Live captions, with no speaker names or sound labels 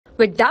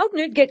With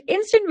Doubtnut, get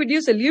instant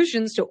video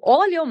solutions to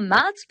all your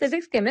maths,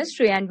 physics,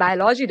 chemistry, and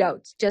biology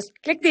doubts. Just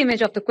click the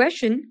image of the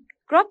question,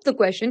 crop the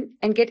question,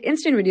 and get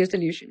instant video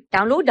solution.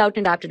 Download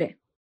Doubtnut app today.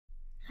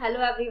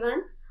 Hello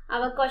everyone.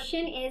 Our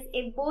question is,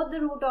 if both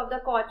the root of the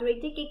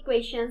quadratic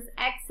equations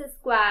x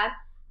square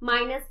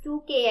minus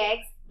 2kx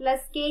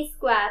plus k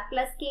square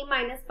plus k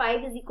minus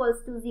 5 is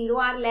equals to 0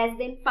 are less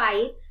than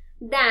 5,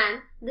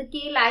 then the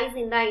k lies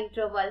in the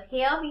interval.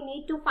 Here we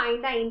need to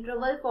find the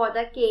interval for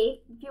the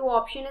k. Few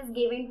option is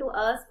given to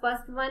us.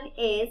 First one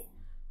is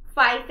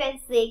 5 and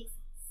 6.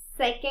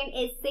 Second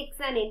is 6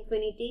 and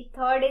infinity.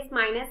 Third is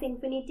minus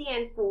infinity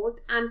and fourth.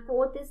 And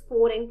fourth is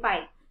 4 and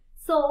 5.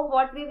 So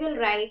what we will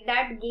write,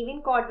 that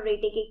given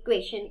quadratic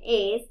equation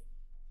is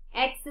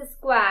x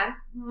square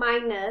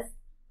minus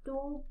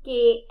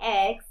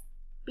 2kx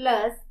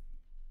plus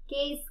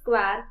k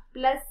square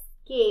plus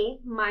k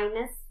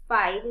minus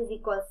 5 is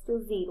equals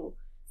to 0.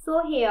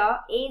 So here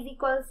a is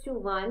equals to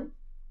 1,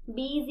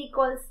 b is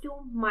equals to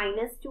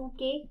minus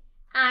 2k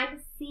and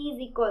c is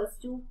equals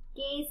to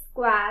k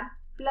square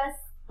plus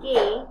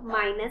k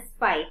minus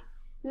 5.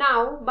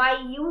 Now by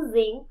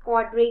using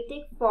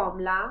quadratic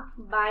formula,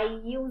 we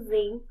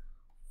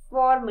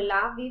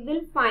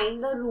will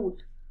find the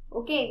root.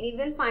 Okay, we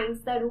will find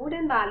the root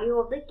and value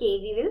of the k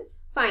we will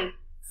find.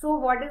 So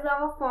what is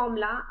our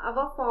formula?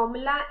 Our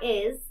formula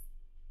is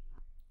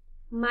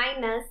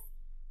minus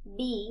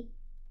b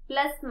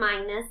plus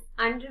minus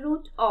under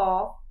root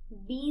of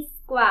b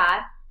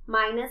square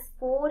minus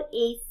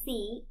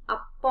 4ac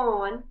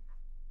upon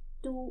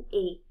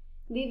 2a.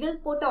 We will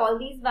put all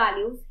these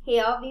values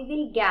here. We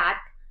will get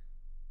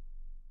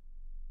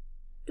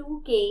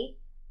 2k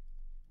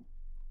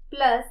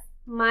plus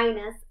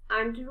minus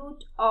under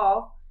root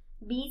of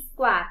b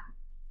square,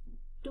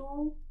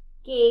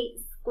 2k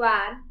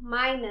square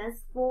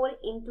minus 4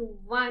 into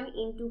 1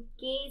 into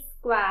k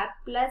square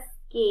plus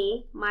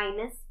k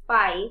minus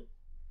 5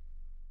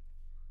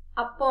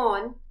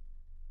 upon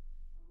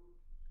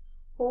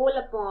whole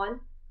upon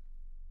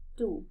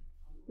 2.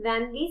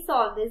 When we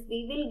solve this,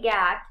 we will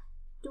get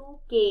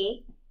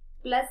 2k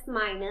plus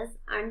minus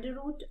under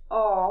root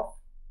of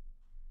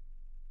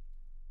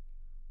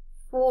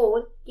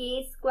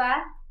 4k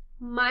square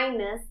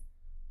minus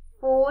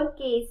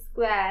 4k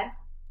square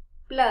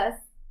plus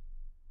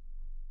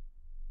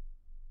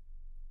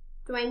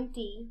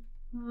 20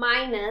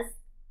 minus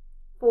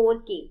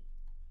 4k.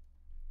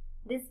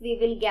 This we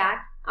will get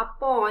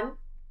upon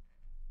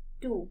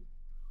 2.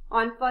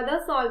 On further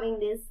solving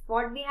this,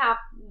 what we have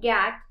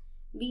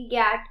we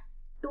get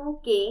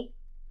 2k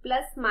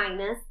plus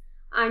minus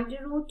under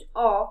root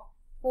of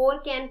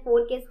 4k and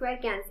 4k square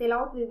cancel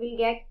out. We will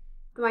get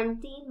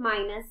 20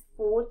 minus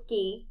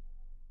 4k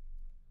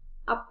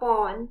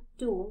upon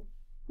 2.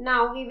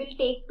 Now we will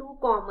take 2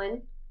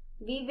 common.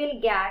 We will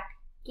get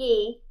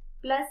k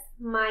plus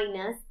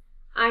minus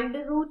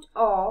under root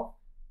of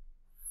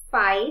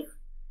 5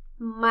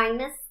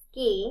 minus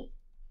k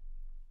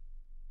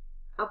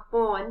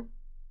upon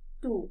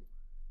 2.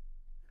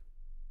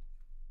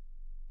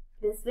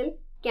 This will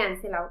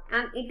cancel out,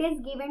 and it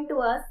is given to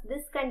us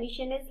this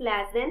condition is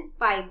less than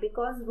 5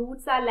 because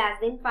roots are less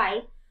than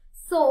 5.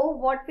 So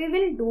what we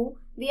will do,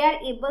 we are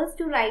able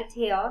to write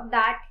here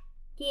that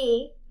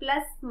k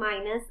plus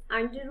minus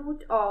under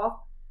root of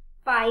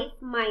 5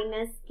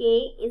 minus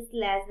k is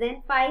less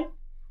than 5,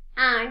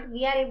 and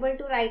we are able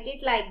to write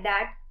it like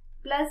that,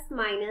 plus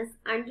minus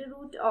under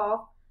root of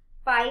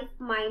 5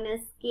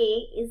 minus k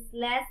is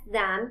less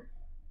than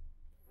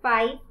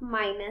 5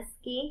 minus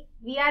k.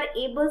 We are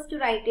able to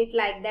write it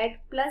like that,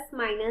 plus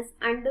minus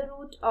under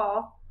root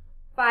of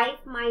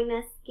 5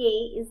 minus k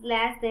is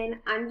less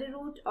than under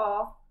root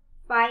of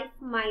 5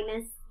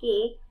 minus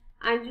k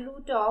under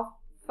root of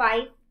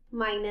 5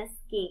 minus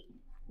k.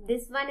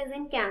 This one is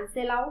in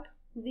cancel out.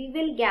 We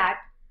will get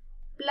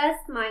plus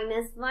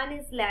minus 1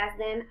 is less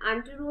than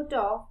under root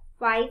of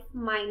 5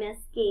 minus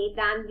k.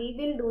 Then we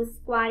will do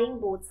squaring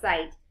both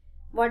sides.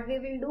 What we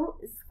will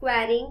do?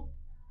 Squaring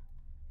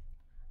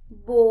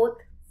both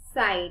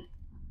sides.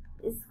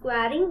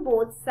 Squaring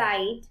both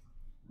sides,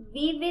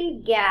 we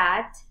will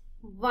get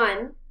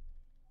 1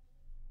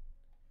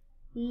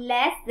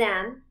 less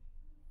than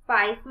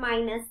 5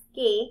 minus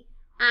k,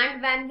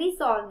 and when we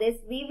solve this,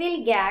 we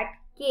will get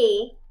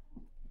k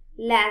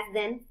less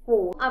than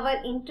 4.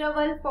 Our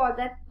interval for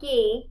the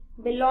k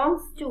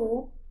belongs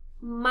to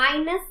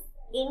minus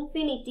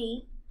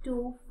infinity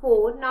to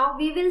 4. Now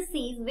we will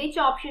see which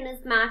option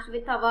is matched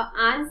with our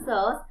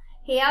answers.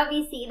 Here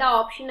we see the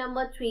option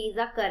number 3 is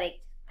correct.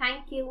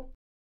 Thank you.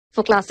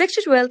 For class 6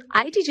 to 12,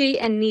 IIT JEE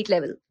and NEET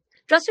level.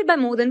 Trusted by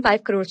more than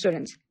 5 crore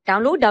students.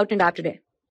 Download Doubtnut app today.